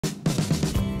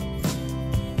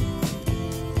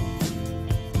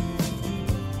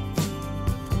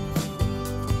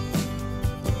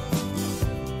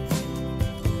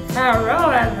Hello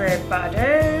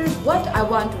everybody! What I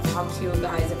want to talk to you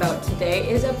guys about today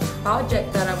is a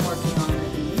project that I'm working on.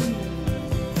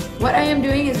 What I am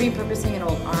doing is repurposing an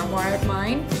old armoire of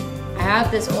mine. I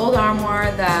have this old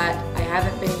armoire that I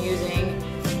haven't been using.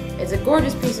 It's a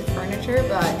gorgeous piece of furniture,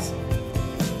 but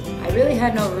I really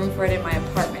had no room for it in my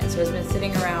apartment, so it's been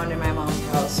sitting around in my mom's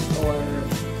house for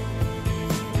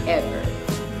ever.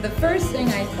 The first thing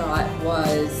I thought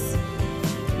was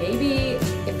maybe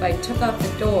if I took off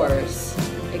the doors,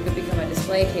 it could become a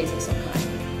display case of some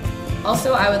kind.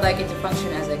 Also, I would like it to function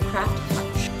as a craft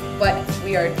hutch. What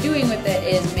we are doing with it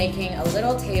is making a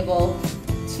little table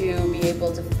to be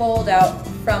able to fold out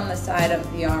from the side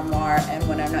of the armoire, and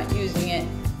when I'm not using it,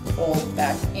 fold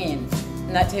back in.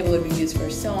 And that table would be used for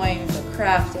sewing, for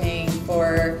crafting,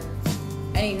 for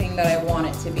anything that I want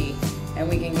it to be. And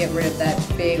we can get rid of that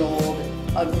big old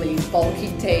ugly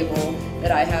bulky table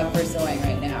that I have for sewing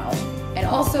right now. And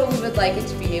also we would like it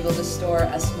to be able to store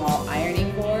a small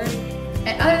ironing board.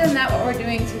 And other than that, what we're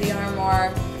doing to the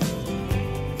armoire,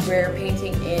 we're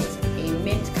painting it a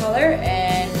mint color,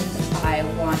 and I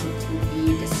want it to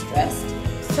be distressed.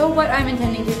 So what I'm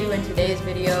intending to do in today's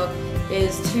video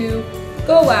is to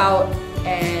go out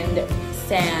and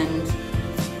sand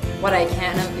what I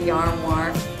can of the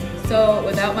armoire. So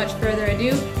without much further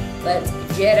ado, let's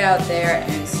get out there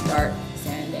and start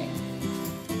sanding.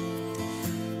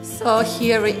 So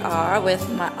here we are with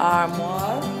my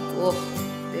armoire. Oof,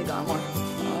 big armoire.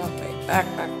 Okay, back.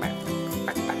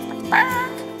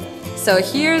 So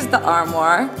here's the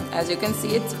armoire. As you can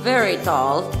see, it's very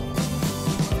tall.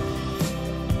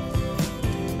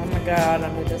 Oh my god,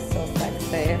 I'm just so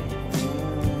sexy.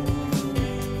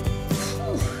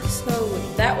 So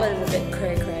that was a bit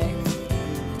cray-cray.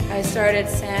 I started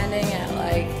sanding at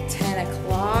like 10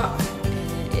 o'clock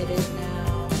and it is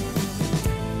now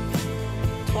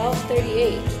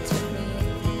 12:38. It took me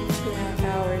 2.5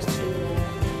 hours to do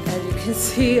that. As you can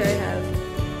see, I have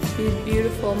these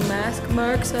beautiful mask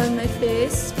marks on my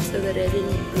face so that I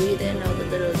didn't breathe in all the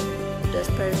little dust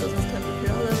particles and stuff that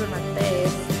are all over my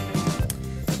face.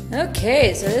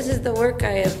 Okay, so this is the work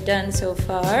I have done so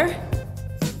far.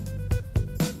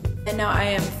 And now I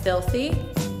am filthy,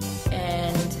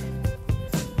 and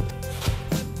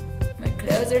my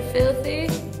clothes are filthy.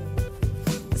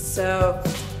 So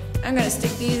I'm gonna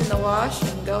stick these in the wash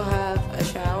and go have a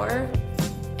shower.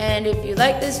 And if you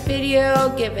like this video,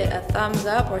 give it a thumbs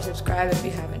up or subscribe if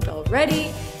you haven't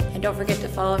already. And don't forget to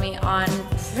follow me on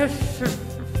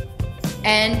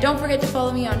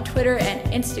Twitter and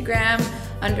Instagram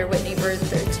under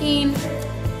WhitneyBird13.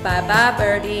 Bye bye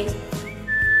birdies.